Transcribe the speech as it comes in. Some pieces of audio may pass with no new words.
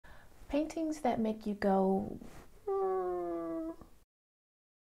Paintings that make you go, "Hmm."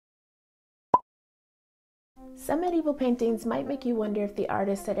 Some medieval paintings might make you wonder if the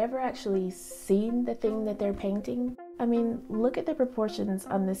artist had ever actually seen the thing that they're painting. I mean, look at the proportions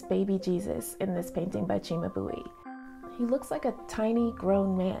on this baby Jesus in this painting by Cimabue. He looks like a tiny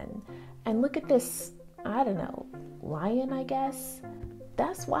grown man. And look at this, I don't know, lion, I guess?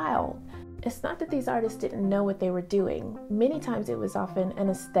 That's wild. It's not that these artists didn't know what they were doing. Many times it was often an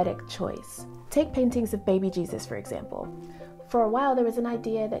aesthetic choice. Take paintings of baby Jesus, for example. For a while, there was an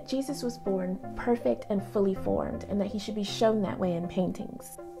idea that Jesus was born perfect and fully formed, and that he should be shown that way in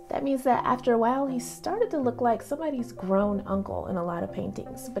paintings. That means that after a while, he started to look like somebody's grown uncle in a lot of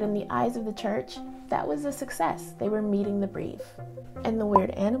paintings. But in the eyes of the church, that was a success. They were meeting the brief. And the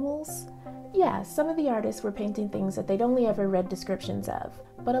weird animals? Yeah, some of the artists were painting things that they'd only ever read descriptions of,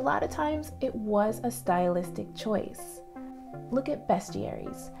 but a lot of times it was a stylistic choice. Look at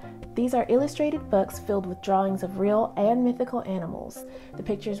bestiaries. These are illustrated books filled with drawings of real and mythical animals. The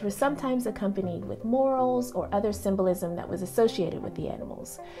pictures were sometimes accompanied with morals or other symbolism that was associated with the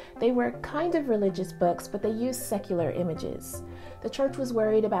animals. They were kind of religious books, but they used secular images. The church was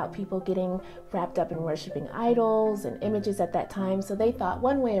worried about people getting wrapped up in worshiping idols and images at that time, so they thought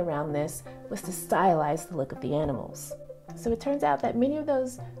one way around this was to stylize the look of the animals. So it turns out that many of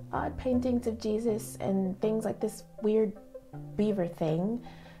those odd paintings of Jesus and things like this weird beaver thing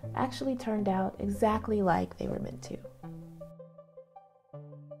actually turned out exactly like they were meant to.